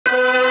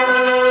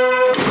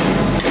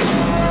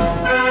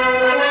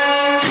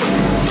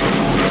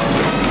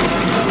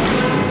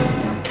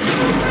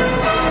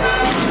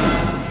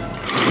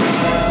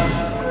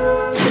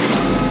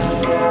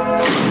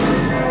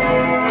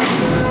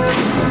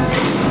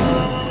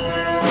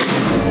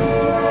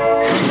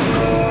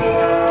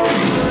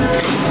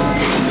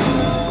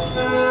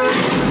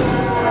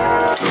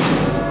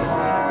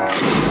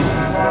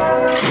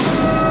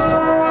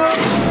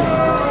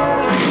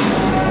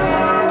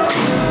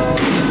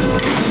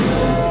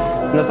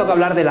nos toca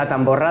hablar de la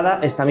Tamborrada.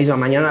 Esta misma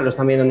mañana, lo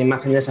están viendo en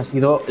imágenes, ha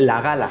sido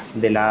la gala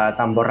de la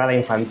Tamborrada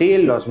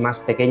infantil. Los más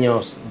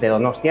pequeños de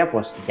Donostia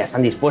pues ya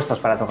están dispuestos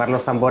para tocar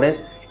los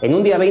tambores en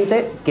un día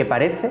 20 que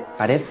parece,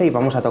 y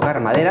vamos a tocar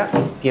madera,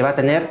 que va a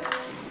tener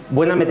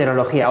buena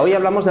meteorología. Hoy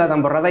hablamos de la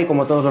Tamborrada y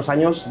como todos los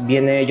años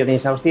viene I Jon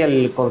Insausti,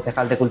 el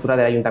concejal de Cultura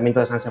del Ayuntamiento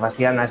de San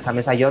Sebastián, a esta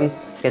mesa. Jon,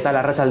 ¿qué tal?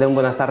 Arratsaldeon,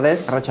 buenas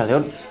tardes.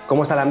 Arratsaldeon.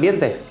 ¿Cómo está el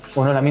ambiente?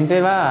 Bueno, el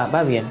ambiente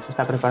va bien, se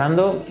está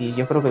preparando y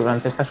yo creo que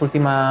durante estas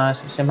últimas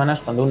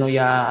semanas, cuando uno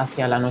ya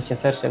hacia el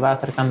anochecer se va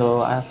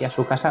acercando hacia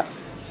su casa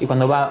y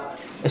cuando va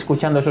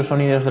escuchando esos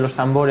sonidos de los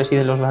tambores y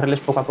de los barriles,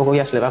 poco a poco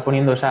ya se le va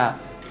poniendo esa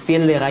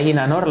piel de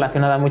gallina, ¿no?,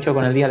 relacionada mucho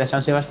con el día de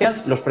San Sebastián.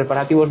 Los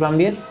preparativos van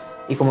bien.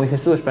 Y como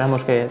dices tú,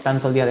 esperamos que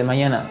tanto el día de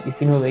mañana,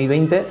 19 y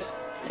 20,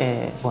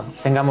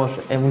 tengamos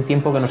un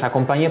tiempo que nos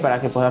acompañe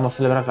para que podamos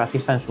celebrar la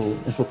fiesta en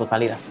su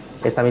totalidad.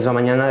 Esta misma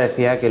mañana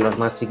decía que los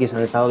más chiquis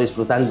han estado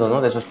disfrutando,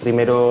 ¿no?, de esos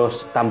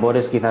primeros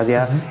tambores, quizás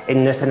ya en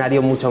un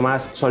escenario mucho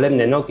más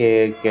solemne, ¿no?,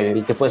 que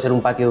el que puede ser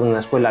un patio de una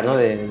escuela, ¿no?,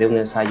 de un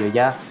ensayo.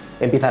 Ya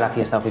empieza la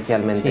fiesta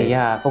oficialmente. Sí,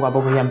 ya poco a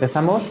poco ya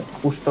empezamos.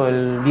 Justo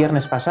el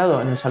viernes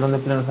pasado en el Salón de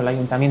Plenos del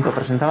Ayuntamiento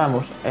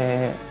presentábamos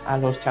a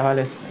los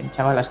chavales y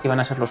chavalas que iban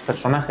a ser los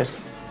personajes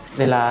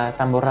de la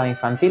Tamborrada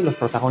infantil, los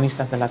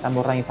protagonistas de la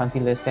Tamborrada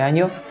infantil de este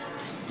año.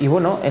 Y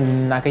bueno,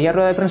 en aquella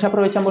rueda de prensa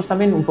aprovechamos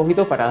también un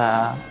poquito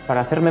para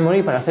hacer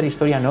memoria y para hacer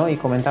historia, ¿no? Y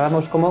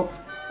comentábamos cómo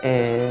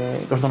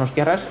los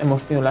donostiarras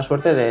hemos tenido la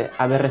suerte de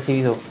haber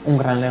recibido un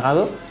gran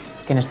legado,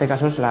 que en este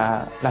caso es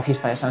la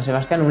fiesta de San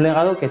Sebastián, un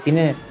legado que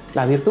tiene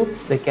la virtud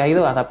de que ha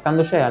ido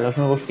adaptándose a los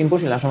nuevos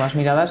tiempos y las nuevas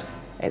miradas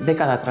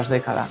década tras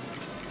década.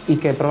 Y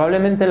que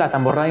probablemente la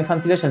Tamborrada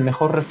infantil es el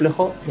mejor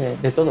reflejo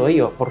de todo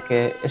ello,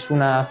 porque es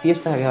una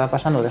fiesta que va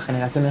pasando de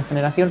generación en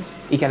generación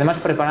y que además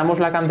preparamos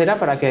la cantera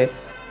para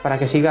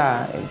que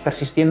siga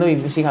persistiendo y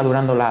siga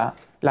durando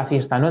la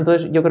fiesta, ¿no?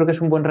 Entonces yo creo que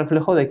es un buen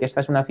reflejo de que esta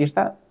es una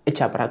fiesta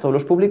hecha para todos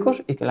los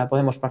públicos y que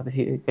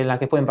en la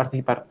que pueden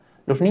participar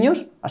los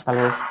niños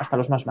hasta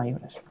los más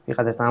mayores.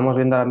 Fíjate, estábamos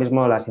viendo ahora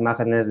mismo las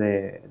imágenes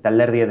de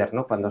Alderdieder,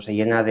 ¿no?, cuando se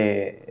llena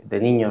de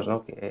niños,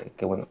 ¿no?,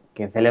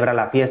 que celebran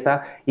la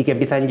fiesta y que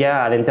empiezan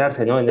ya a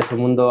adentrarse, ¿no?, en ese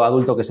mundo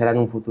adulto que será en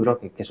un futuro,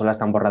 que son las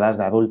tamborradas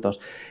de adultos.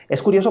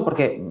 Es curioso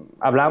porque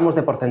hablábamos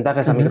de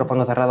porcentajes a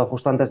micrófono cerrado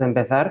justo antes de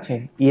empezar,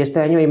 sí, y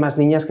este año hay más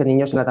niñas que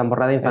niños en la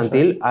tamborrada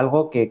infantil,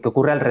 algo que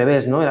ocurre al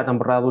revés, ¿no? En la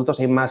temporada de adultos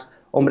hay más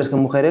hombres que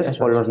mujeres.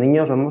 Con los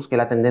niños vemos que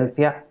la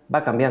tendencia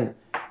va cambiando.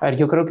 A ver,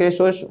 yo creo que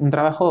eso es un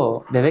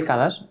trabajo de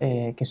décadas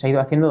que se ha ido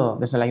haciendo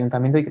desde el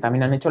ayuntamiento y que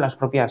también han hecho las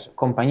propias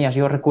compañías.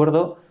 Yo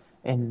recuerdo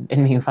en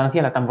mi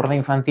infancia la tamborrada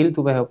infantil,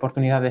 tuve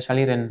oportunidad de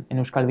salir en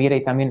Euskal Viera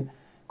y también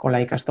con la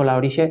Ikastola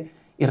Orixe,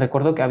 y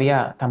recuerdo que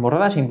había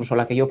tamborradas, incluso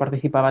la que yo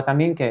participaba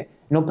también, que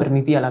no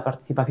permitía la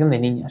participación de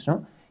niñas,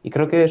 ¿no? Y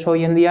creo que eso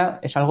hoy en día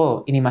es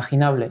algo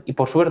inimaginable, y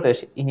por suerte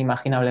es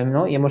inimaginable,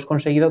 ¿no? Y hemos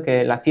conseguido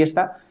que la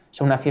fiesta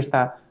sea una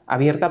fiesta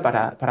abierta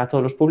para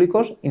todos los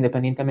públicos,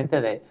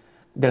 independientemente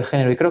del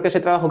género. Y creo que ese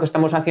trabajo que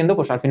estamos haciendo,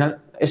 pues al final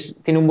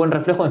tiene un buen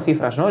reflejo en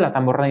cifras, ¿no? La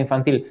tamborrada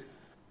infantil,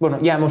 bueno,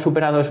 ya hemos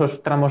superado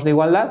esos tramos de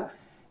igualdad.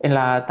 En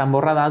la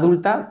tamborrada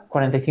adulta,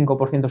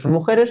 45% son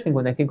mujeres,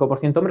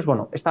 55% hombres.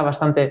 Bueno, está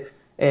bastante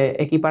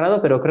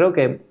equiparado, pero creo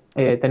que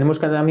tenemos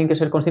también que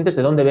ser conscientes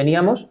de dónde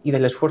veníamos y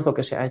del esfuerzo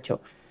que se ha hecho.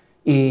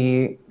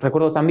 Y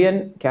recuerdo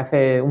también que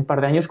hace un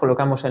par de años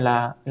colocamos en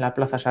la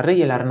Plaza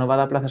Sarregui, en la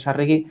renovada Plaza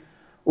Sarregui,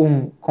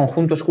 un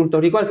conjunto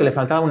escultórico al que le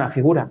faltaba una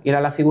figura, y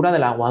era la figura de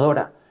la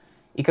aguadora.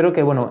 Y creo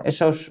que bueno,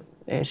 esos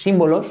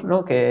símbolos,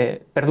 ¿no?,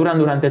 que perduran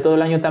durante todo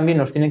el año también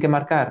nos tienen que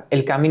marcar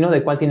el camino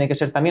de cuál tiene que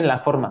ser también la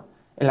forma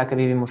en la que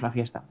vivimos la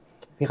fiesta.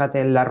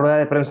 Fíjate, en la rueda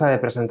de prensa de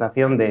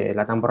presentación de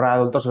la temporada de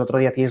adultos, el otro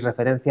día hacéis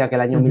referencia a que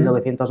el año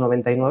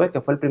 1999, que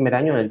fue el primer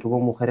año en el que hubo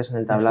mujeres en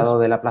el tablado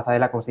de la Plaza de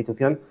la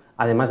Constitución,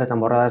 además de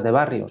tamborradas de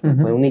barrios.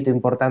 Fue un hito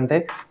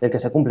importante del que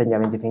se cumplen ya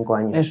 25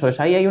 años. Eso es,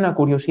 ahí hay una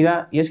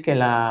curiosidad, y es que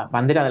la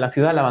bandera de la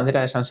ciudad, la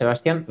bandera de San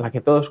Sebastián, la que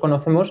todos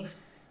conocemos,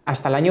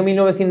 hasta el año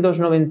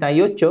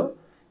 1998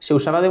 se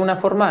usaba de una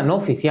forma no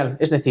oficial,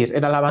 es decir,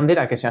 era la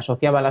bandera que se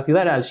asociaba a la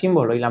ciudad, era el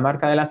símbolo y la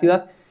marca de la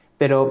ciudad,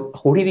 pero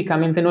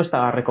jurídicamente no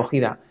estaba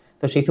recogida.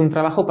 Entonces se hizo un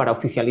trabajo para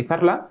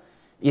oficializarla,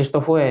 y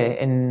esto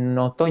fue en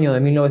otoño de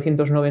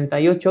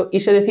 1998,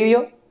 y se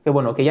decidió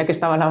que ya que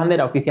estaba la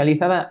bandera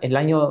oficializada, el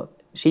año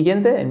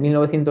siguiente, en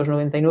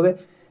 1999,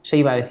 se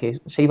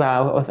iba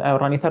a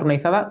organizar una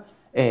izada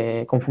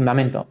con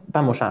fundamento.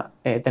 Vamos a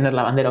tener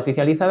la bandera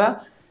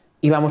oficializada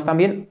y vamos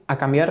también a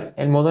cambiar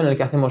el modo en el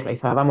que hacemos la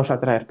izada. Vamos a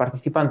traer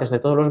participantes de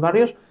todos los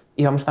barrios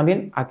y vamos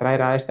también a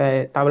traer a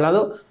este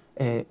tablado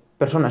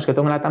personas que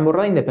toquen la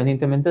tamborrada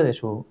independientemente de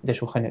su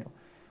género.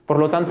 Por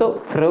lo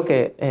tanto, creo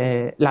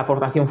que la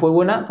aportación fue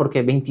buena,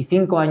 porque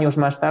 25 años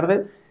más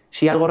tarde,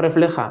 si algo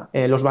refleja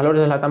los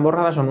valores de la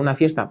tamborrada, son una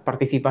fiesta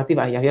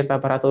participativa y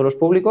abierta para todos los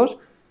públicos,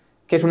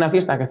 que es una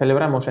fiesta que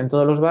celebramos en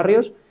todos los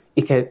barrios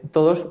y que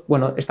todos,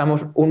 bueno,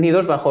 estamos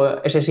unidos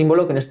bajo ese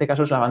símbolo que en este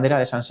caso es la bandera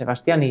de San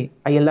Sebastián. Y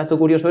ahí el dato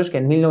curioso es que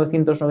en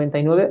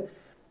 1999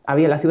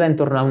 había en la ciudad en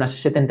torno a unas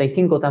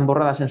 75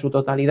 tamborradas en su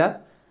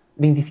totalidad.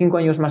 25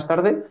 años más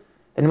tarde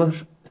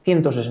tenemos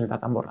 160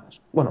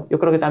 tamborradas. Bueno, yo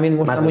creo que también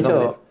muestra Más del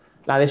doble. mucho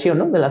la adhesión,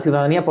 ¿no?, de la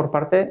ciudadanía por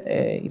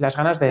parte y las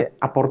ganas de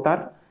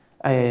aportar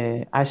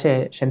a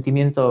ese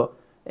sentimiento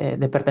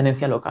de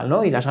pertenencia local,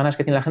 ¿no?, y las ganas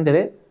que tiene la gente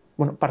de,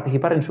 bueno,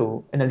 participar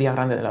en el día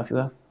grande de la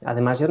ciudad.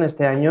 Además, Jon,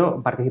 este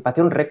año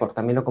participación récord,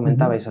 también lo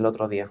comentabais el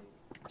otro día.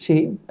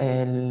 Sí,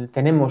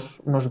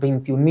 tenemos unos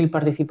 21.000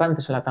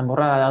 participantes en la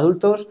tamborrada de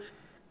adultos,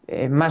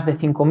 más de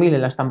 5.000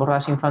 en las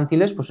tamborradas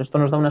infantiles. Pues esto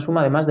nos da una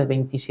suma de más de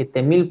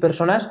 27.000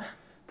 personas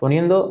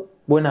poniendo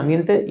buen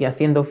ambiente y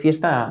haciendo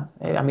fiesta,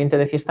 ambiente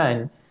de fiesta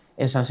en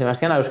San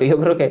Sebastián, a los que yo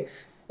creo que,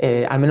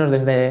 al menos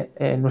desde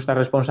nuestra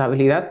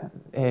responsabilidad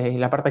y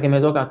la parte que me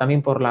toca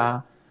también por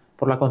la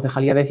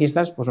Concejalía de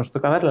Fiestas, pues nos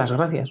toca dar las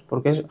gracias,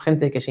 porque es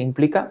gente que se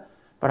implica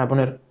para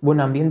poner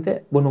buen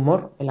ambiente, buen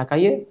humor en la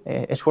calle,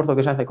 esfuerzo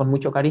que se hace con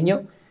mucho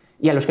cariño.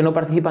 Y a los que no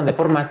participan de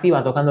forma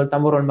activa tocando el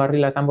tambor o el barril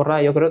la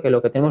tamborrada, yo creo que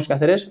lo que tenemos que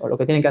hacer es, o lo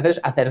que tienen que hacer es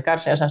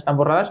acercarse a esas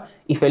tamborradas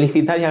y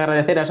felicitar y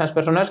agradecer a esas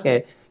personas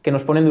que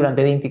nos ponen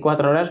durante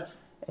 24 horas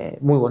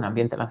muy buen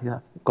ambiente en la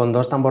ciudad. Con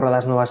 2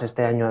 tamborradas nuevas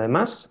este año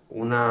además,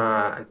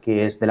 una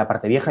que es de la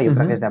parte vieja y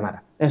otra que es de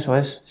Amara. Eso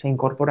es, se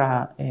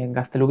incorpora en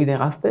Gaztelubide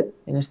Gazte,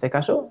 en este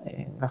caso.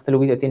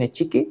 Gaztelubide tiene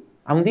Txiki,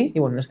 Haundi, y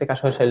bueno, en este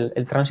caso es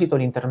el tránsito,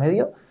 el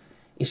intermedio,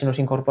 y se nos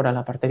incorpora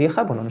la parte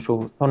vieja, bueno, en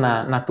su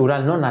zona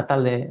natural, ¿no?,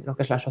 natal de lo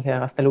que es la sociedad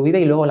de Gaztelubide,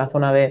 y luego la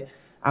zona de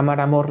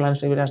Amara,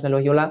 Morlans, Riberas de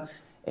Loyola,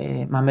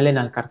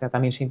 Mamelena, Alcartea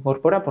también se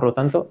incorpora. Por lo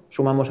tanto,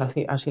 sumamos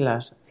así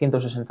las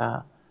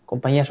 160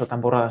 compañías o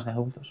tamborradas de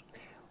adultos.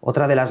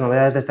 Otra de las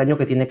novedades de este año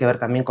que tiene que ver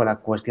también con la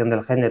cuestión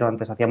del género,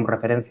 antes hacíamos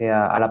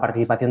referencia a la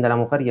participación de la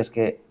mujer, y es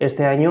que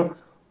este año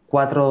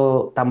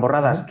 4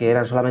 tamborradas que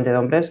eran solamente de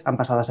hombres han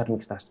pasado a ser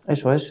mixtas.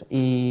 Eso es,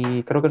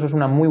 y creo que eso es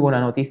una muy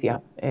buena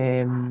noticia.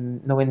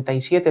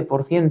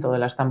 97% de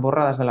las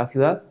tamborradas de la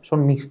ciudad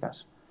son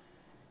mixtas.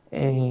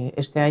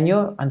 Este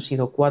año han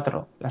sido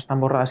 4 las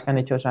tamborradas que han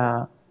hecho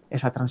esa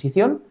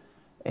transición: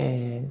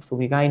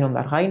 Zubigain,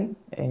 Ondargain,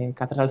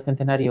 Catedral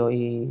Centenario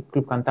y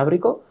Club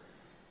Cantábrico.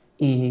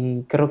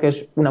 Y creo que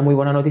es una muy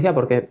buena noticia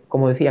porque,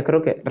 como decía,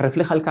 creo que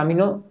refleja el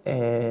camino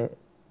que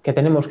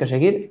tenemos que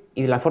seguir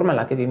y la forma en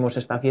la que vivimos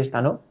esta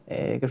fiesta, ¿no?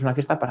 Que es una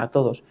fiesta para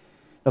todos.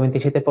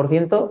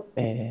 97%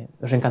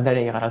 nos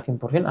encantaría llegar al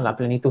 100%, a la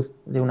plenitud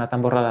de una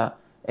tamborrada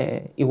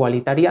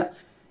igualitaria,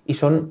 y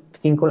son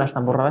 5 las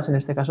tamborradas en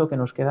este caso que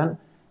nos quedan,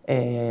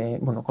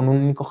 bueno, con un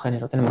único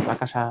género. Tenemos la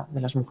Casa de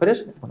las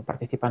Mujeres, bueno,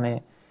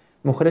 participan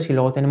mujeres, y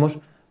luego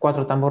tenemos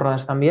 4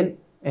 tamborradas también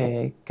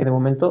que de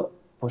momento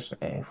pues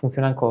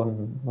funcionan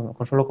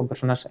solo con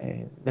personas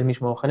del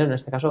mismo género, en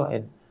este caso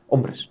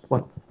hombres.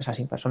 Bueno, es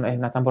así, es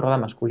una tamborrada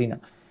masculina.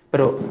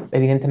 Pero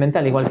evidentemente,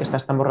 al igual que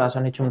estas tamborradas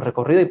han hecho un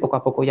recorrido y poco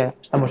a poco ya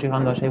estamos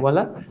llegando a esa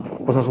igualdad,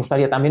 pues nos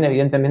gustaría también,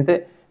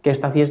 evidentemente, que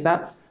esta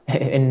fiesta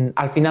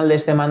al final de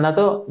este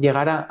mandato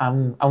llegara a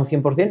un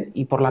 100%,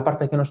 y por la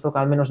parte que nos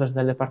toca, al menos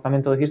desde el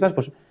Departamento de Fiestas,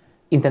 pues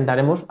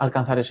intentaremos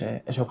alcanzar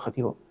ese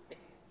objetivo.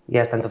 Y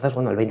hasta entonces,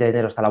 bueno, el 20 de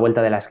enero está a la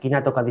vuelta de la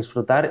esquina, toca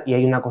disfrutar, y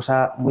hay una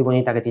cosa muy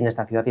bonita que tiene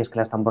esta ciudad, y es que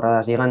las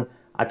tamborradas llegan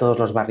a todos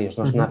los barrios.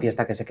 No es una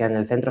fiesta que se queda en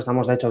el centro.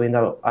 Estamos, de hecho,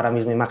 viendo ahora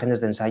mismo imágenes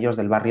de ensayos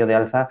del barrio de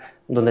Altza,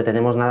 donde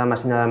tenemos nada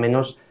más y nada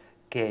menos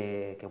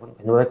que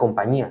 9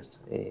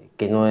 compañías,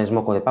 que no es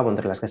moco de pavo,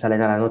 entre las que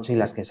salen a la noche y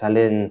las que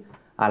salen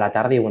a la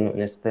tarde. Y bueno,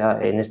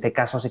 en este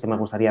caso sí que me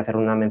gustaría hacer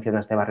una mención a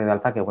este barrio de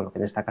Altza, que bueno, que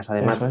en esta casa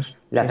además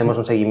le hacemos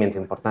un seguimiento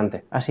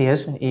importante. Así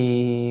es,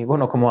 y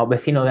bueno, como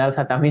vecino de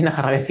Altza también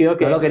agradecido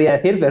que... No lo quería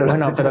decir, pero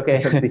bueno, pero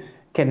que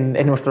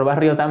en nuestro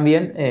barrio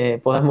también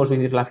podamos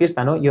vivir la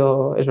fiesta, ¿no?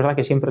 Yo es verdad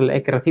que siempre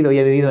he crecido y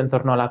he vivido en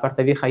torno a la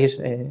parte vieja, y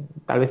es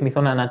tal vez mi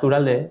zona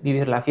natural de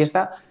vivir la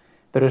fiesta,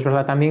 pero es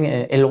verdad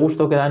también el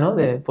gusto que da, ¿no?,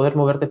 de poder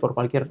moverte por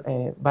cualquier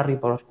barrio,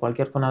 por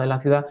cualquier zona de la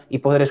ciudad, y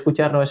poder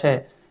escuchar, ¿no?,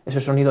 ese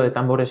sonido de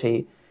tambores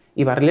y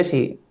barriles.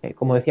 Y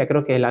como decía,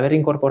 creo que el haber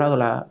incorporado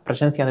la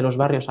presencia de los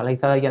barrios a la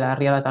Izada y a la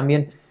Arriada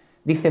también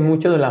dice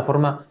mucho de la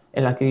forma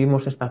en la que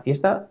vivimos esta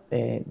fiesta,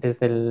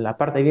 desde la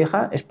parte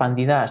vieja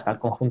expandida hasta el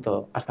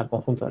conjunto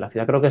de la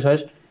ciudad. Creo que eso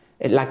es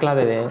la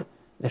clave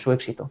de su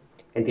éxito.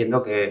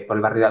 Entiendo que por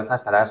el barrio de Altza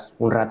estarás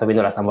un rato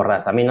viendo las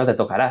tamborradas también, ¿no? Te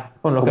tocará,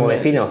 bueno, como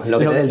vecino, lo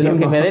que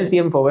me dé el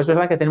tiempo. Es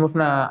verdad que tenemos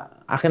una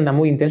agenda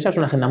muy intensa, es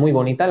una agenda muy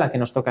bonita la que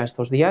nos toca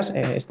estos días.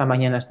 Esta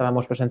mañana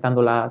estábamos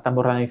presentando la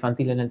tamborrada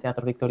infantil en el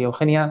Teatro Victoria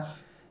Eugenia.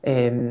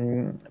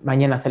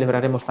 Mañana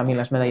celebraremos también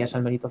las medallas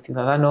al mérito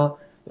ciudadano,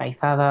 la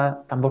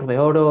izada, tambor de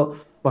oro.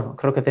 Bueno,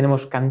 creo que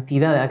tenemos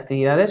cantidad de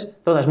actividades,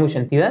 todas muy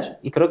sentidas,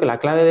 y creo que la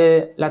clave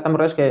de la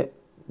tamborrada es que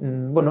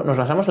bueno, nos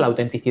basamos en la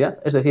autenticidad.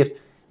 Es decir,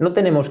 no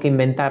tenemos que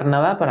inventar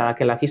nada para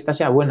que la fiesta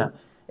sea buena.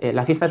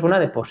 La fiesta es buena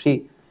de por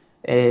sí.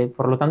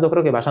 Por lo tanto,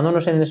 creo que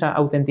basándonos en esa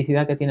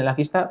autenticidad que tiene la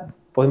fiesta,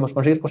 podemos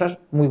conseguir cosas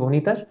muy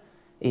bonitas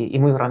y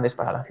muy grandes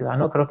para la ciudad,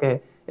 ¿no? Creo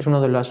que es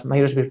una de las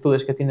mayores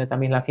virtudes que tiene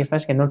también la fiesta,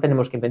 es que no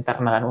tenemos que inventar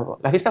nada nuevo.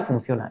 La fiesta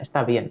funciona,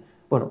 está bien.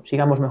 Bueno,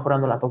 sigamos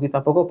mejorándola poquito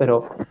a poco,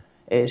 pero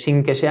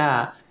sin que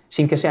sea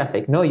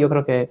fake, ¿no? Yo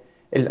creo que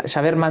el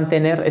saber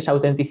mantener esa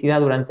autenticidad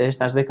durante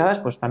estas décadas,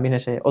 pues también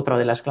es otra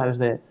de las claves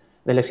del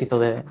éxito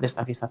de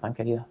esta fiesta tan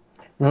querida.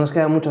 No nos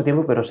queda mucho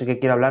tiempo, pero sí que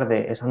quiero hablar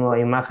de esa nueva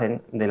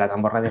imagen de la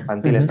tamborrada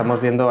infantil.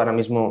 Estamos viendo ahora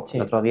mismo, Sí.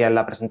 el otro día en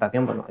la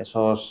presentación, bueno,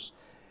 esos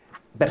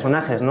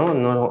personajes,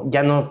 ¿no?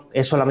 Ya no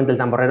es solamente el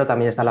tamborrero,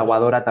 también está la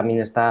aguadora,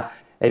 también está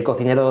el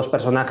cocinero, dos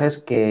personajes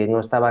que no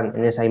estaban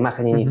en esa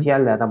imagen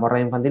inicial de la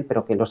tamborrada infantil,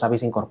 pero que los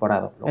habéis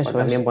incorporado. Lo cual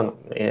también, bueno,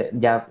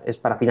 ya es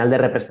para final de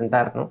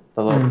representar, ¿no?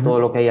 Todo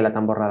lo que hay en la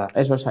tamborrada.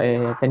 Eso es,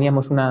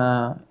 teníamos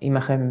una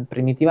imagen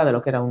primitiva de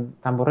lo que era un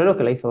tamborrero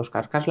que la hizo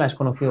Óscar Casla, es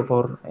conocido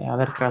por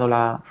haber creado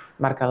la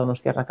marca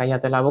Donostiarra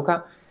Cállate la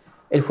Boca.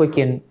 Él fue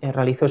quien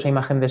realizó esa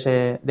imagen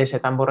de ese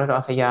tamborrero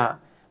hace ya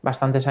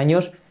bastantes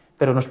años,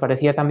 pero nos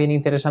parecía también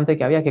interesante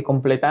que había que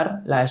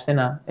completar la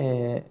escena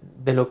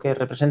de lo que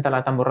representa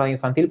la tamborrada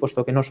infantil,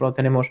 puesto que no solo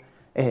tenemos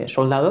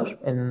soldados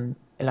en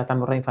la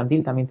tamborrada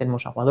infantil, también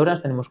tenemos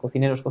aguadoras, tenemos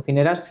cocineros,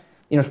 cocineras,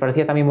 y nos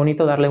parecía también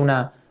bonito darle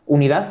una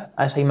unidad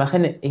a esa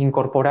imagen e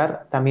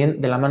incorporar también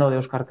de la mano de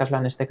Óscar Casla,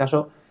 en este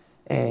caso,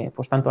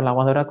 pues tanto a la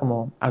aguadora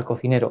como al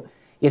cocinero.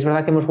 Y es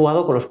verdad que hemos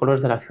jugado con los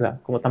colores de la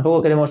ciudad. Como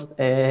tampoco queremos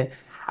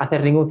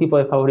hacer ningún tipo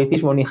de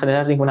favoritismo ni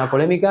generar ninguna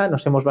polémica,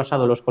 nos hemos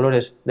basado en los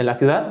colores de la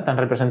ciudad, tan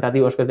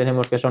representativos que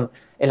tenemos, que son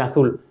el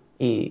azul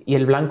y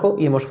el blanco,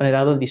 y hemos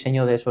generado el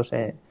diseño de esos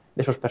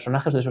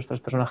personajes, de esos tres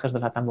personajes de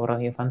la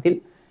tamborrada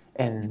infantil,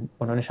 en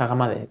esa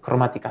gama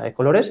cromática de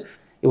colores.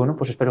 Y bueno,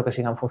 pues espero que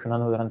sigan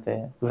funcionando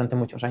durante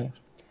muchos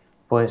años.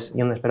 Pues,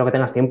 Jon, espero que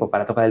tengas tiempo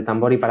para tocar el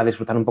tambor y para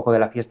disfrutar un poco de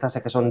la fiesta.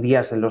 Sé que son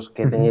días en los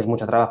que tenéis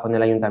mucho trabajo en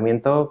el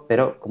ayuntamiento,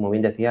 pero, como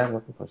bien decías,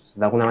 pues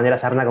de alguna manera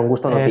sarna con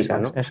gusto no pica,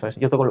 ¿no? Eso es.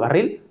 Yo toco el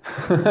barril,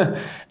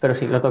 pero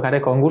sí, lo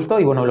tocaré con gusto.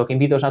 Y bueno, lo que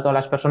invito es a todas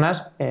las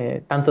personas,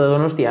 tanto de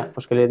Donostia,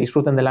 pues que le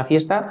disfruten de la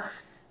fiesta,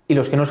 y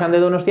los que no sean de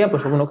Donostia,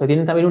 pues bueno, que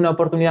tienen también una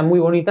oportunidad muy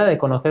bonita de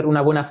conocer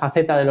una buena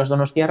faceta de los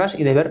donostiarras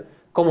y de ver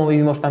cómo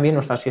vivimos también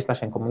nuestras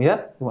fiestas en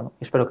comunidad. Y bueno,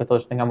 espero que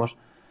todos tengamos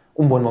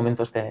un buen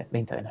momento este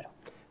 20 de enero.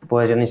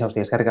 Pues, Jon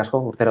Insausti, eskerrik asko,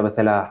 urtero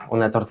bezala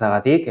ona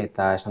etortzeagatik,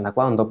 eta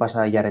esandakoa ondo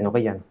pasa hilaren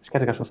 20an.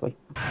 Eskerrik asko zuei.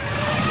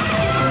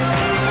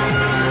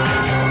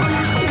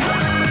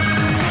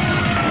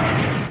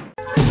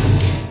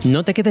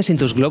 No te quedes sin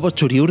tus globos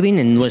churiurdin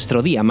en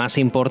nuestro día más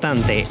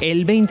importante.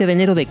 El 20 de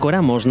enero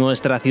decoramos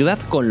nuestra ciudad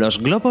con los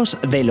globos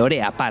de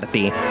Lorea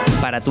Party.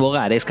 Para tu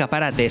hogar,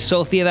 escaparates,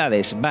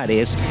 sociedades,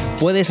 bares,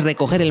 puedes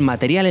recoger el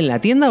material en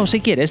la tienda o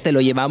si quieres te lo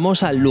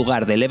llevamos al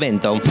lugar del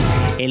evento.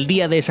 El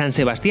día de San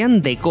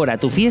Sebastián decora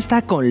tu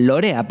fiesta con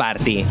Lorea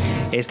Party.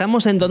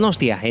 Estamos en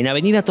Donostia, en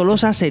Avenida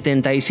Tolosa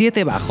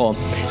 77 Bajo.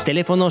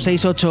 Teléfono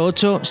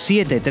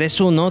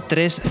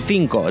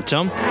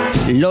 688-731-358.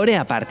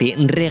 Lorea Party,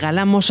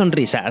 regalamos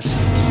sonrisas.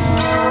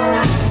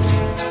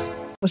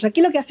 Pues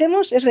aquí lo que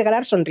hacemos es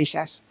regalar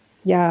sonrisas.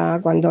 Ya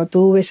cuando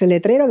tú ves el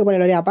letrero que pone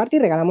Lorea Party,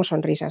 regalamos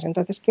sonrisas.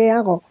 Entonces, ¿qué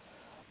hago?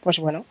 Pues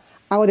bueno,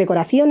 hago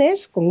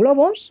decoraciones con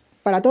globos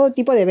para todo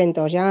tipo de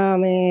eventos.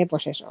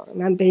 Pues eso,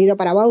 me han pedido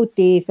para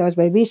bautizos,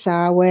 baby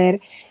shower,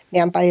 me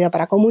han pedido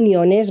para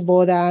comuniones,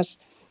 bodas.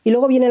 Y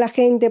luego viene la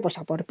gente pues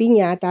a por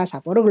piñatas,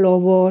 a por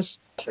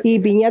globos y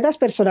piñatas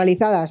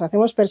personalizadas.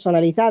 Hacemos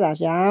personalizadas.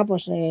 Ya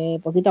pues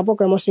poquito a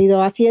poco hemos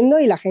ido haciendo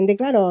y la gente,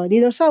 claro,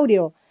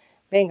 dinosaurio,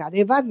 venga,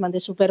 de Batman, de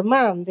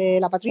Superman,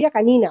 de la Patrulla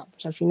Canina.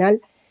 Pues al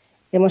final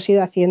hemos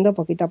ido haciendo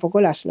poquito a poco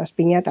las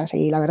piñatas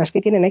y la verdad es que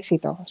tienen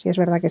éxito, sí, es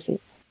verdad que sí.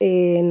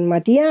 En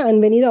Matía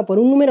han venido a por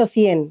un número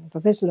 100,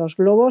 entonces los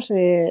globos,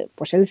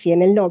 pues el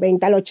 100, el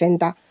 90, el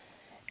 80,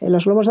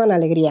 los globos dan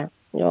alegría.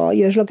 Yo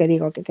es lo que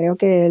digo, que creo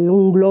que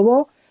un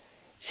globo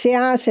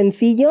sea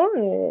sencillo,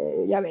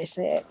 ya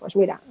ves, pues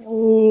mira,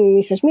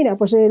 dices, mira,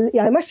 pues y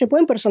además se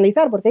pueden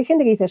personalizar, porque hay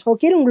gente que dices,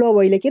 quiero un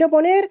globo y le quiero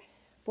poner,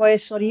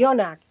 pues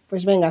Sorionak.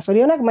 Pues venga,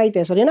 Sorionak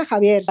Maite, Sorionak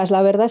Javier.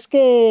 La verdad es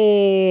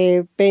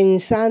que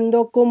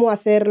pensando cómo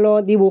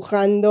hacerlo,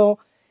 dibujando,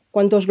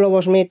 cuántos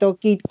globos meto,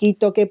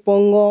 quito, qué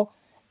pongo,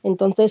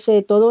 entonces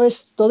todo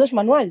es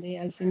manual.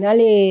 Al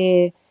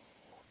final,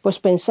 pues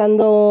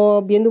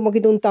pensando, viendo un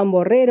poquito un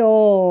tamborrero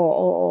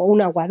o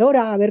una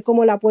aguadora, a ver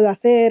cómo la puedo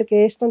hacer,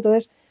 que esto,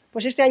 entonces,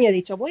 pues este año he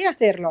dicho, voy a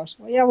hacerlos,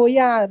 voy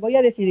a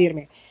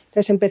decidirme.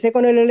 Entonces empecé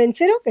con el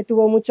olenchero, que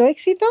tuvo mucho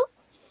éxito.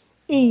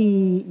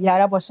 Y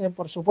ahora, pues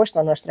por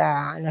supuesto,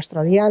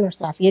 nuestro día,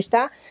 nuestra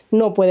fiesta,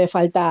 no puede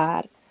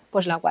faltar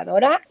pues la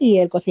aguadora y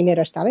el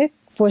cocinero esta vez.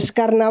 Pues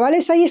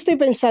carnavales, ahí estoy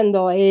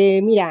pensando,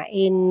 mira,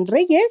 en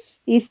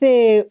Reyes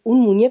hice un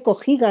muñeco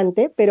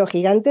gigante, pero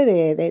gigante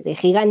de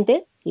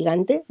gigante,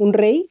 un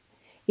rey,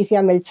 hice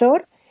a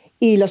Melchor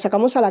y lo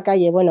sacamos a la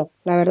calle. Bueno,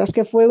 la verdad es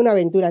que fue una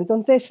aventura.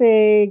 Entonces,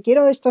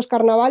 quiero estos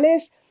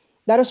carnavales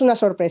daros una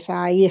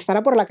sorpresa y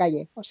estará por la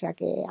calle. O sea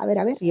que, a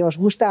ver, si os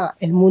gusta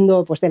el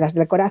mundo pues, de las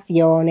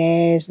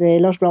decoraciones, de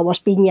los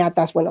globos,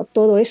 piñatas, bueno,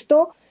 todo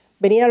esto,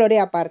 venir a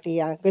Lorea Party,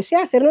 aunque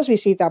sea hacernos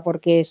visita,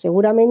 porque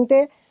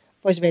seguramente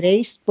pues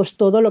veréis pues,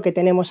 todo lo que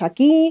tenemos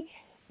aquí,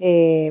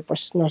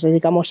 pues nos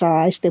dedicamos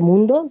a este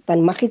mundo tan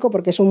mágico,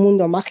 porque es un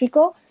mundo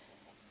mágico,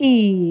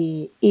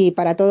 y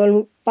para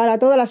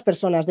todas las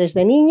personas,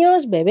 desde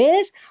niños,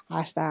 bebés,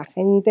 hasta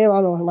gente,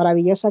 vamos,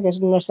 maravillosa, que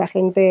es nuestra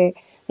gente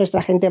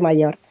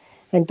mayor.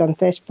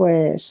 Entonces,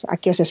 pues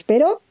aquí os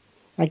espero,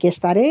 aquí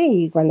estaré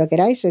y cuando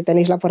queráis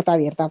tenéis la puerta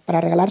abierta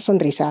para regalar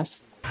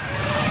sonrisas.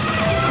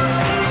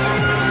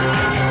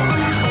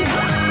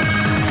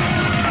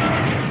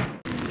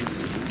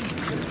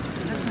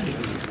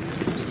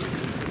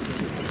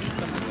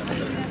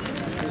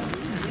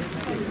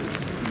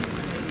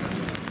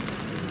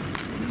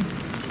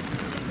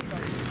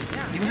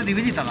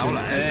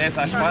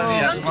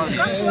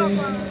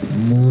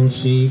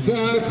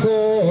 Musikak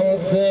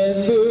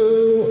jotzen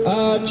du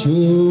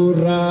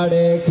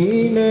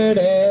atxurrarekin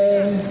ere.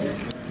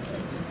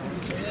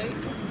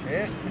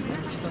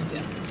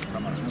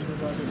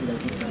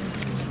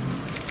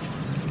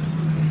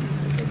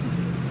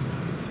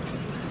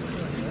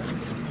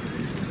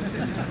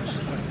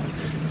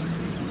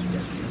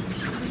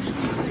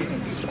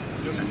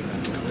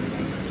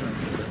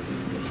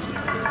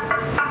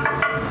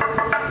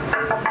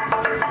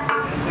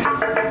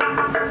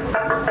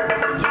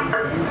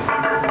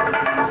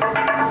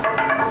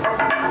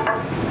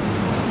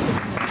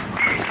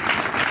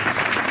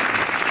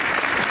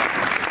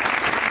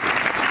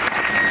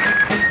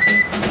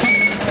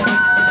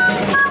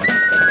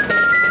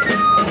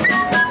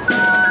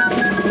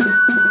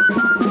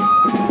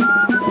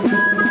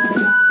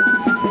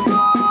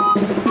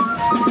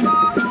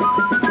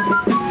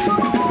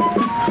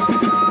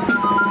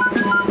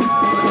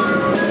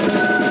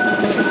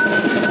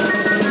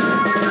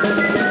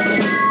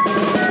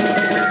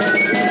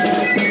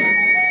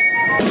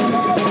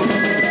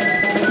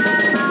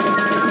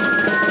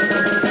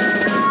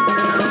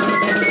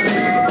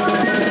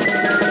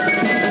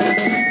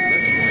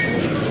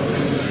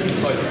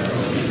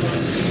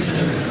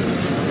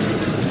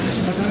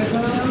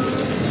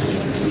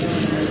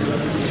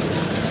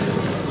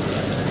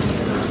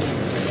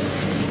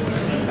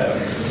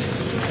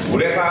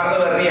 Gure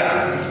sagardo berria.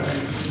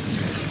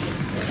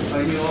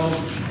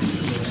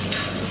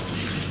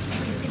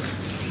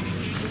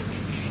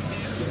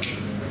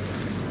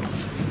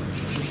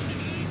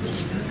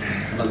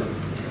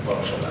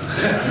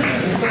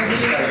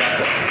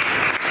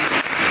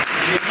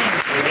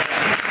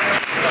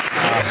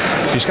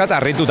 Piskat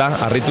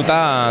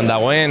harrituta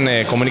dagoen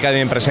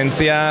komunikabideen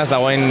presentziaz,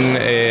 dagoen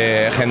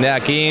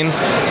jendeakin,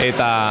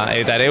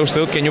 eta ere uste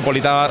dut keinu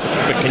polita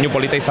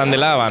izan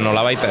dela,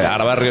 nolabait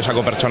Arabar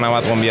Errioxako pertsona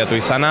bat gonbidatu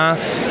izana,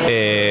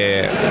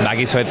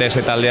 dakizu ETS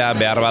taldea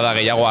behar bada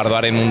gehiago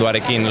ardoaren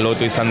munduarekin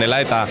lotu izan dela,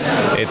 eta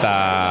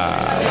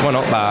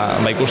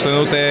ikusten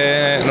dute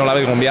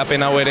nolabait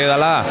gonbidapen hau ere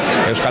dela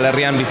Euskal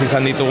Herrian bizi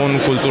izan ditugun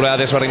kultura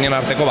desberdinen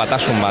arteko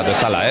batasun bat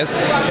ezala, ez?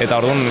 Eta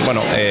orduan,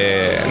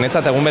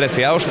 netzat egun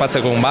berezia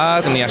ospatzeko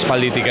bat, ni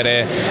aspalditik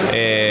ere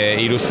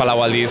hiruzpalau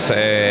aldiz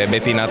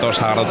beti nato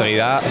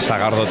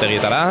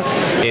sagardotegietara,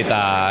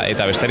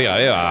 eta besterik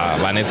gabe,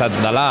 netzat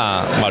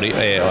dela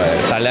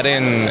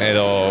taldearen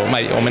edo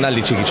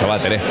omenaldi txikitxo bat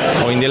ere.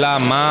 Oin dela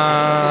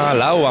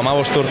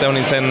 15 urte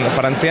honintzen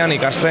Frantzian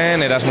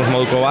ikasten, Erasmus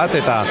moduko bat,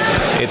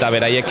 eta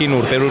beraiekin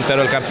urtero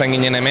elkartzen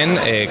ginen hemen,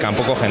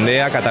 kanpoko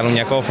jendea,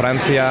 Kataluniako,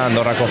 Frantzia,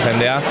 Andorrako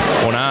jendea,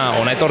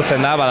 ona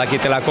etortzen da,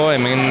 badakitelako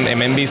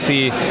hemen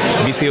bizi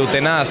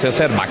dutena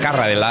zeozer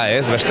bakarra dela,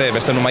 ez?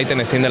 Beste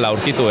numaiten ezin dela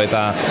aurkitu,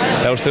 eta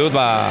uste dut,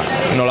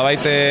 nolabait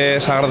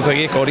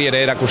sagardotegik hori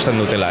ere erakusten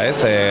dutela,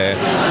 ez?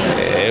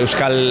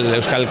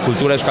 Euskal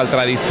kultura, euskal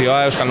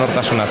tradizioa, euskal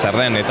nortasuna zer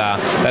den,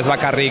 eta ez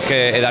bakarrik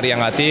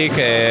edariangatik,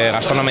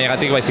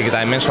 gastronomiagatik, baizik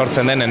eta hemen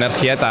sortzen den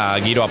energia eta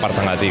giro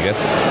apartangatik, ez?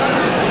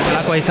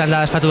 Nolakoa izan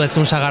da estatu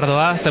bezun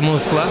sagardoa, zen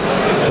moduzkoa?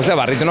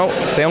 Barritu nau,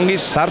 ze ongi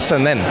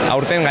sartzen den.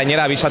 Aurten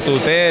gainera abisatu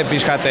dute,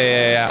 pixkat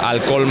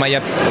alkohol maila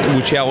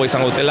gutxiago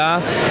izango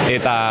dutela,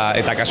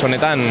 eta kasu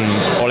honetan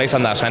hola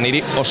izan da,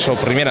 niri oso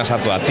primeran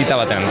sartu da, tita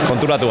batean,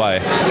 konturatu gabe.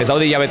 Ez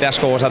daude hilabete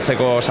asko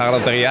gozatzeko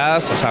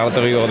sagardotegiaz,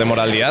 sagardotegiko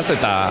demoraldiaz,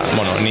 eta,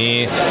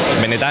 ni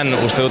benetan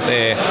uste dut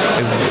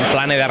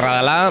plan ederra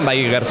dela, bai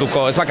gertuko,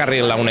 ez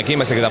bakarrik lagunekin,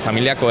 baizik eta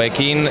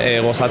familiakoekin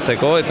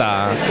gozatzeko, eta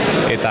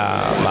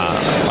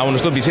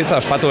uste dut bizitza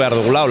ospatu behar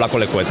dugula olako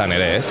lekuetan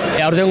ere, ez?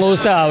 Aurtengo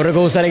guzta, aurreko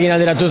guztarekin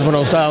alderatuz,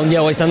 guzta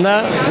handiagoa izan da,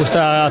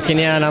 guzta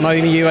azkenean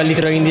 12 milioi bat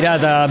litro egin dira,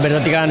 eta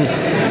bertatikan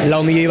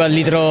 4 milioi bat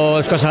litro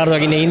euskal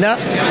sagardoakin egin da.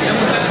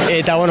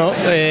 Eta,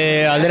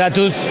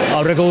 alderatuz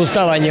aurreko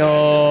guzta, baino,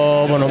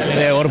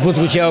 gorputz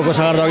gutxiagoko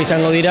sagardoak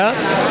izango dira,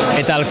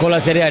 eta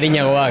alkoholaz ere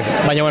arinagoak.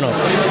 Baina,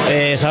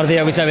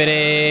 sagardotegiak itza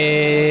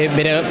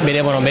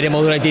bere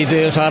modura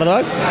ditu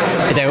sagardoak,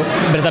 eta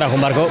bertara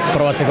joan barko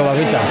probatzeko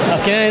bakoitza.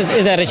 Azkenean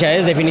ez da erretxa,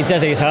 ez definitzea,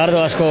 ez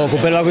sagardo asko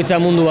kupel bakoitza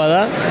mundua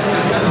da,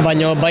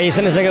 baina bai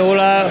izan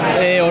ezakegula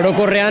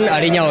orokorrean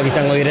arinagoak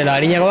izango direla,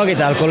 arinagoak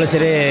eta alkoholez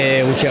ere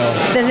gutxiago.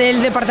 Desde el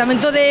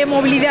Departamento de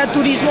Movilidad,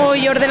 Turismo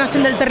y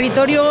Ordenación del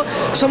Territorio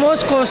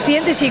somos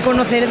conscientes y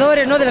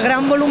conocedores, ¿no?, del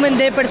gran volumen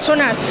de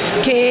personas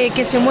que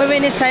se mueven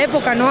en esta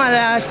época, ¿no?, a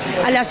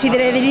las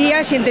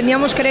sidrerías, y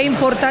entendíamos que era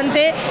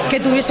importante que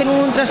tuviesen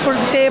un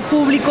transporte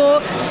público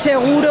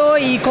seguro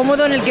y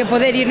cómodo en el que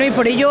poder ir, ¿no? Y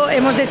por ello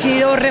hemos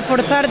decidido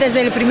reforzar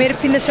desde el primer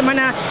fin de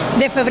semana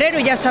de febrero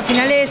y hasta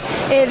finales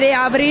de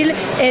abril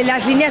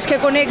las líneas que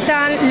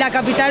conectan la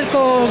capital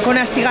con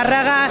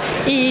Astigarraga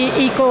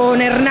y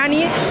con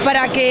Hernani,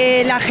 para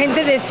que la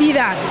gente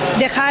decida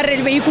dejar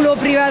el vehículo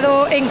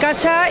privado en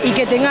casa y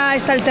que tenga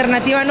esta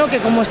alternativa, ¿no?, que,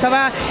 como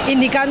estaba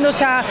indicando,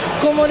 sea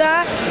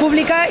cómoda,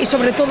 pública y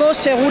sobre todo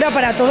segura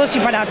para todos y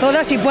para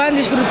todas, y puedan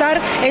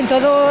disfrutar en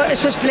todo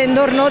su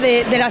esplendor, ¿no?,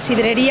 de las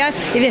sidrerías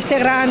y de este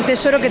gran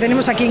tesoro que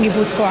tenemos aquí en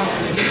Guipúzcoa.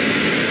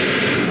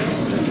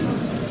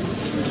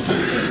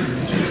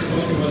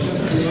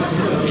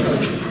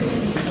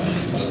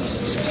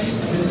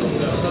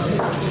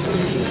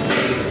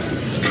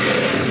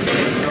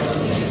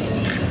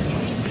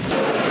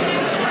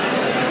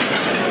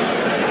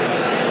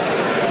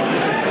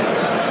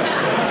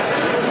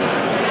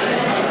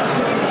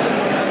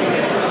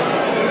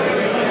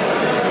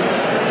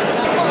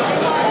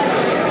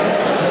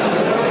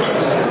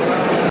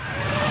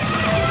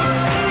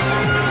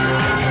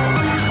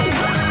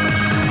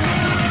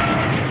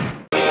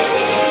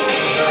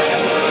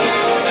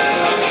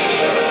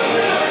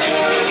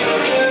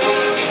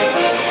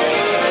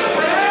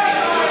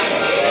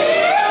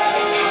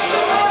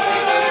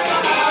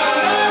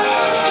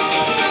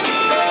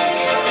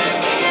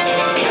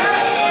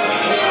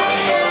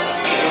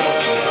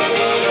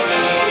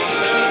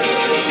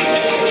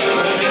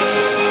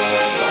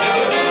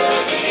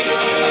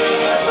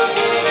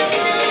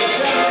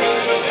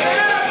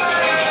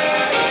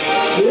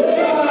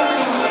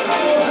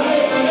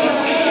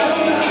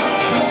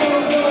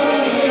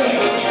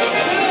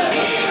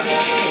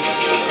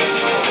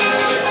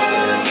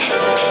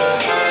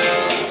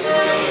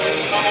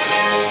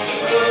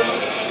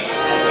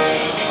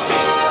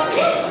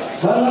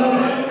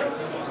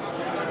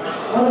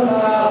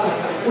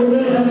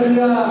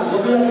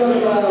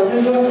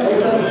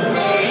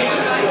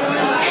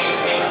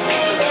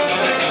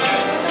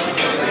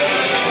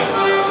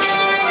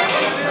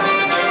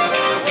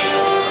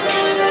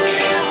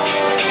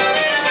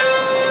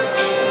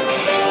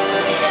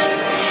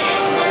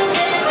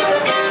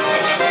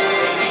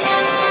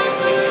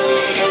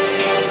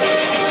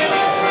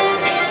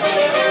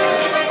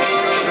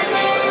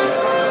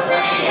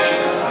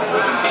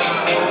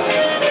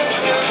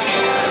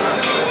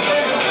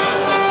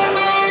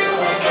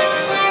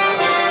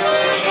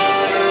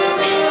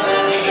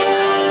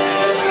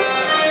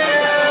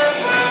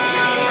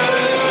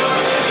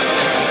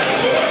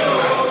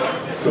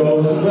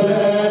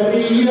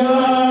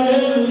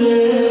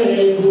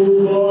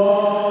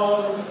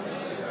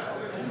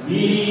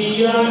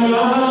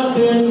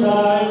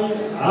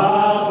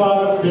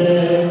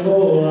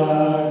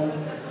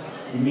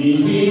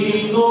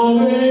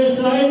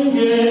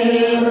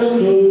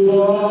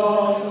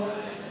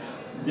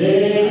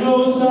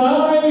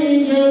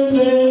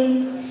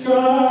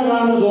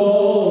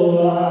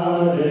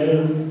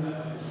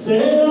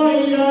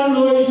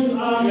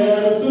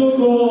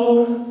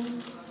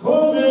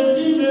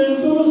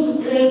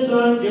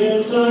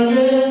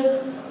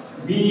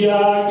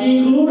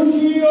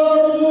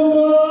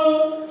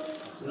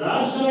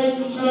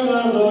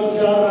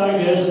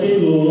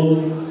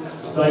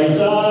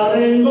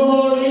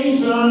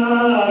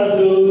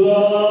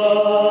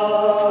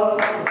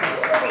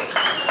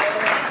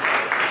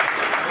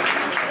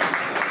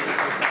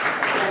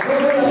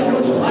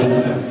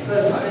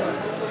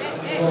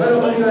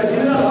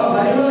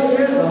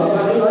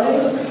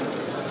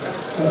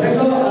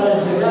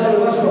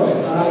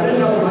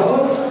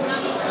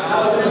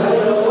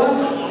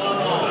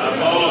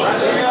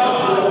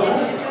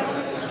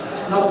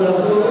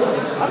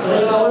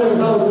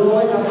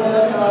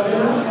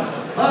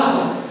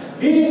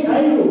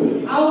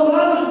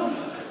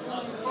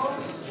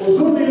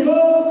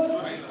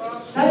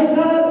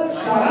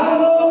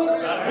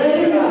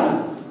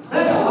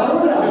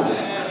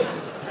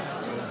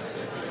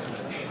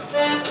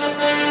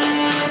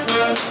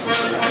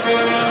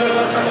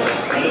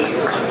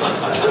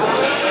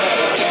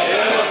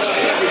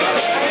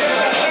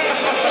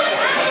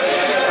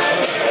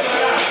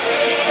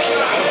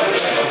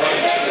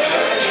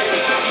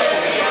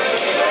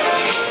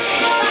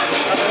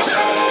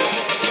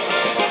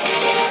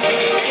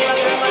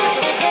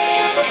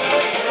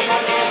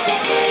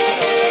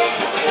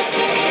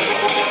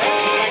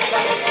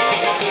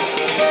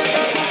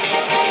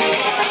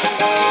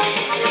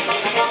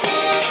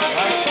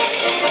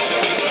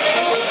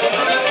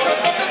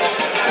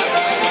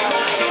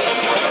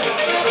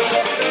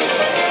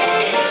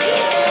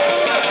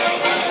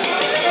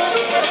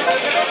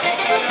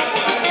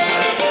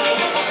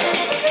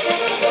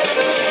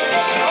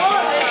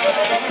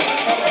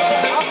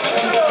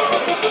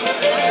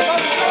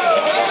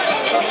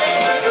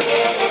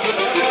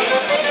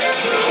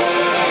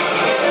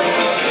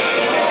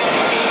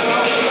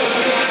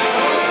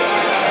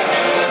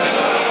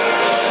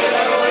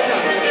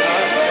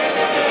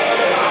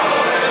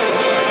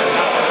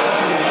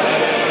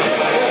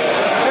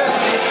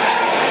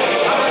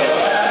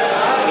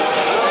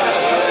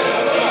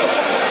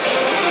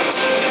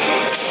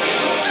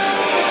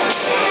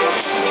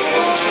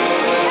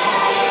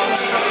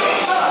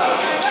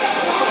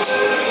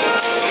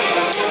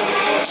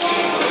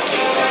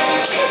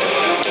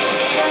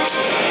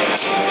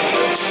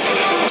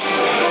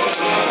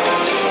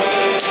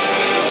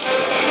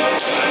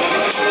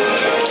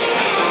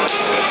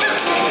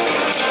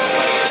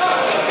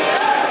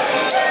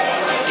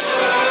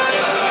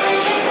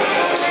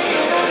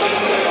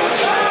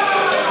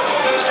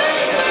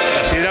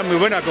 muy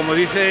buena, como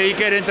dice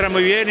Iker, entra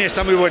muy bien y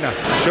está muy buena.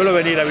 Suelo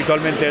venir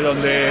habitualmente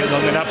donde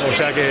napo, o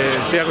sea que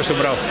estoy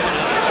acostumbrado.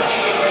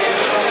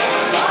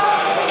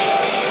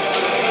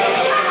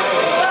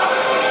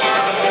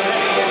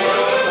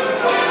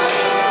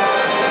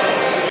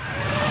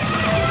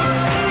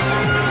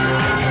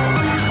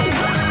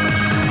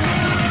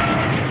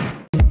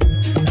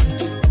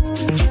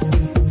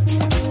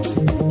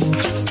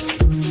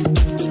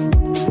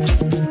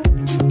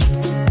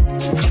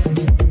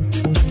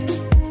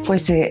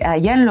 Pues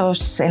allá en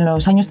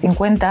los años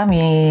 50,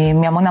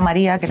 mi amona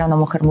María, que era una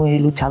mujer muy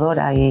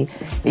luchadora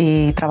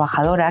y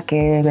trabajadora,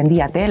 que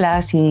vendía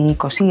telas y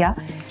cosía,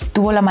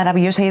 tuvo la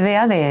maravillosa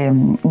idea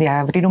de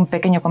abrir un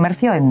pequeño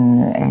comercio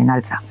en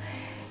Altza.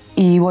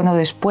 Y bueno,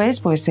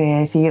 después pues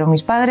siguieron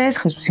mis padres,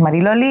 Jesús y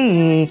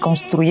Mariloli, y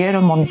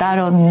construyeron,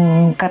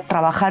 montaron,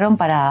 trabajaron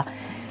para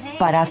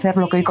hacer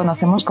lo que hoy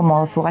conocemos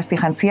como Zugasti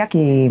Jantziak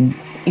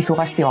y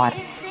Zugasti Hogar.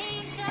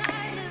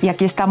 Y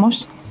aquí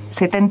estamos,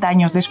 70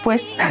 años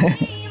después,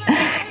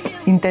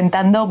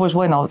 intentando, pues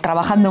bueno,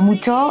 trabajando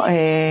mucho,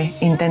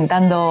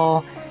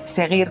 intentando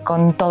seguir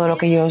con todo lo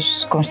que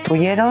ellos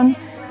construyeron,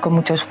 con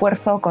mucho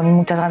esfuerzo, con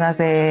muchas ganas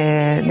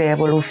de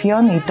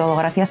evolución, y todo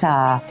gracias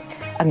a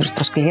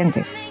nuestros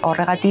clientes.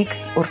 Horregatik,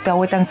 urte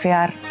hauetan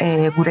zehar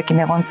gurekin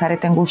egon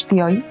zareten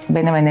guztioi,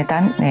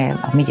 benetan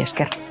mila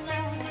esker.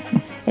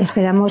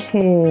 Esperamos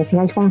que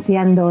sigáis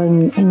confiando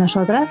en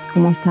nosotras,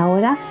 como hasta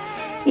ahora,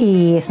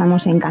 y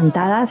estamos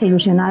encantadas,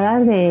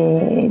 ilusionadas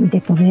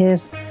de poder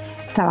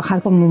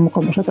trabajar con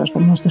vosotros,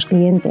 con nuestros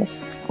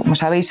clientes. Como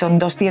sabéis, son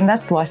dos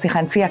tiendas, Zugasti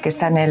Jantziak, que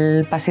está en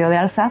el Paseo de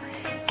Altza,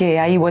 que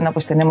ahí bueno,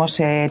 pues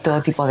tenemos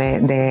todo tipo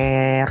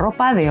de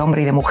ropa, de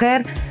hombre y de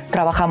mujer,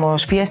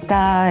 trabajamos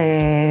fiesta,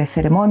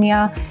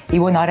 ceremonia, y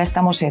bueno, ahora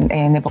estamos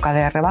en época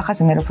de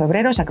rebajas,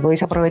 enero-febrero, o sea que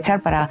podéis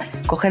aprovechar para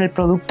coger el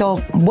producto,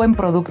 buen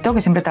producto,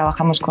 que siempre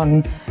trabajamos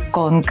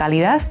con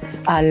calidad,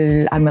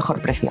 al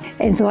mejor precio.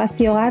 En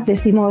Zugasti Hogar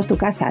vestimos tu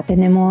casa,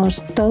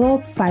 tenemos todo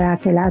para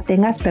que la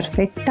tengas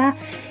perfecta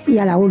y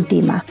a la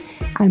última.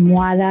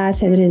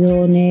 Almohadas,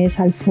 edredones,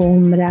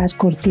 alfombras,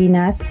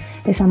 cortinas.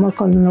 Estamos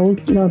con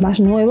lo más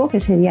nuevo, que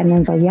serían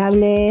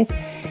enrollables,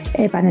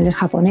 paneles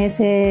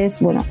japoneses.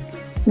 Bueno,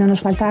 no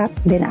nos falta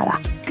de nada.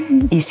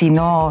 Y si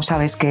no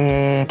sabes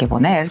qué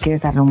poner,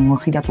 quieres darle un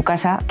giro a tu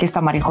casa, aquí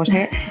está María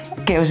José,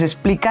 que os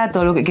explica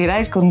todo lo que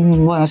queráis,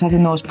 bueno, se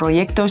hacen nuevos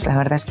proyectos. La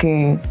verdad es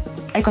que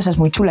hay cosas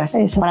muy chulas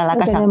para la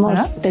casa.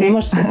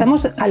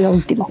 Estamos a lo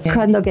último.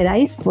 Cuando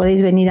queráis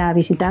podéis venir a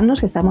visitarnos,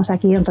 que estamos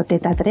aquí en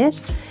Roteta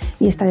 3,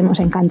 y estaremos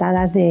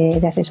encantadas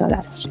de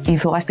asesoraros. Y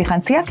Zugasti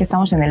Jantziak, que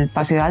estamos en el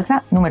Paseo de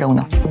Altza número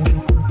 1.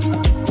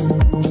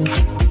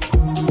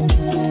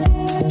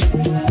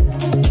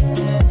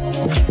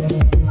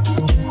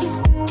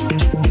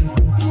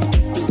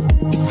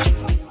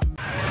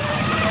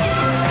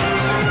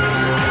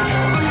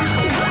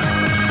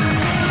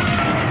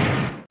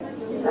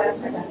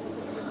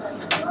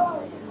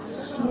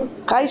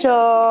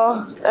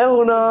 Kaixo,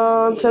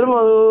 egunon, zer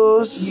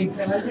moduz.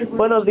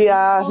 Buenos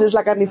días, es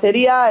la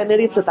carnicería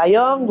Eneritz eta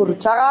Jon,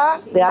 Gurruchaga,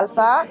 de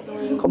Altza,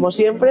 como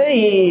siempre,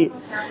 y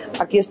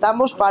aquí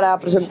estamos para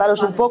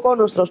presentaros un poco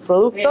nuestros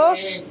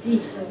productos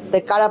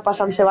de cara para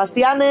San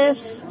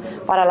Sebastianes,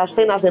 para las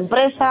cenas de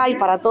empresa y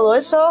para todo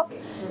eso.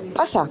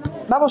 Pasa,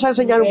 vamos a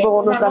enseñar un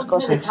poco nuestras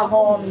cosas.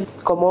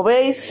 Como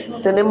veis,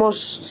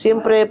 tenemos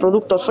siempre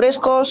productos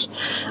frescos,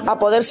 a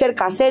poder ser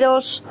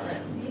caseros,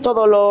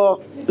 todo lo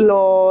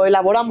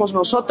elaboramos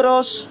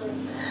nosotros,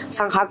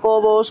 San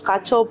Jacobos,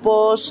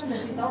 cachopos,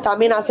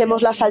 también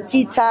hacemos las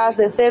salchichas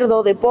de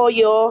cerdo, de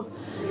pollo,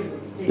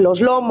 los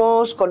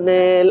lomos con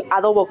el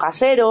adobo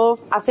casero,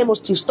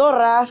 hacemos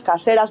chistorras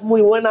caseras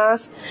muy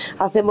buenas,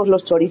 hacemos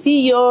los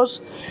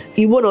choricillos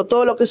y bueno,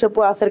 todo lo que se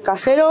puede hacer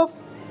casero,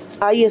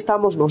 ahí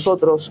estamos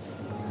nosotros.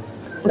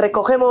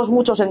 Recogemos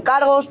muchos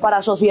encargos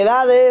para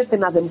sociedades,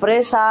 cenas de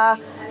empresa,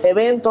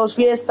 eventos,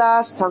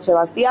 fiestas, San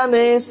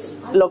Sebastianes,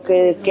 lo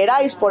que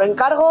queráis por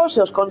encargo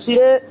se os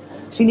consigue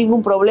sin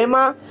ningún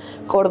problema.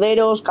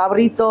 Corderos,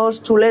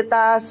 cabritos,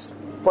 chuletas,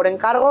 por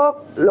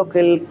encargo, lo que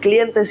el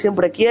cliente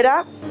siempre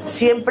quiera.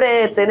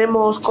 Siempre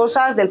tenemos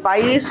cosas del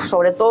país,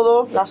 sobre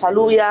todo las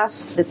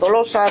alubias de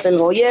Tolosa, del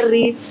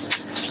Goierri.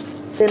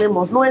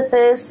 Tenemos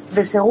nueces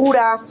de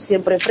Segura,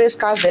 siempre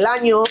frescas, del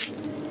año.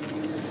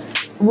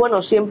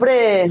 Bueno,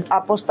 siempre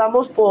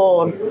apostamos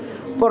por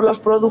los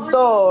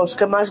productos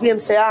que más bien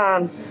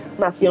sean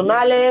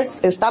nacionales.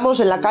 Estamos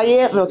en la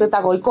calle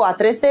Roteta Goikoa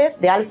 13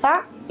 de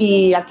Altza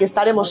y aquí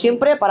estaremos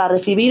siempre para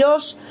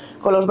recibiros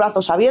con los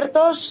brazos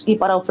abiertos y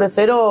para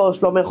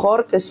ofreceros lo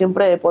mejor que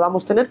siempre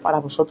podamos tener para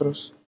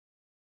vosotros.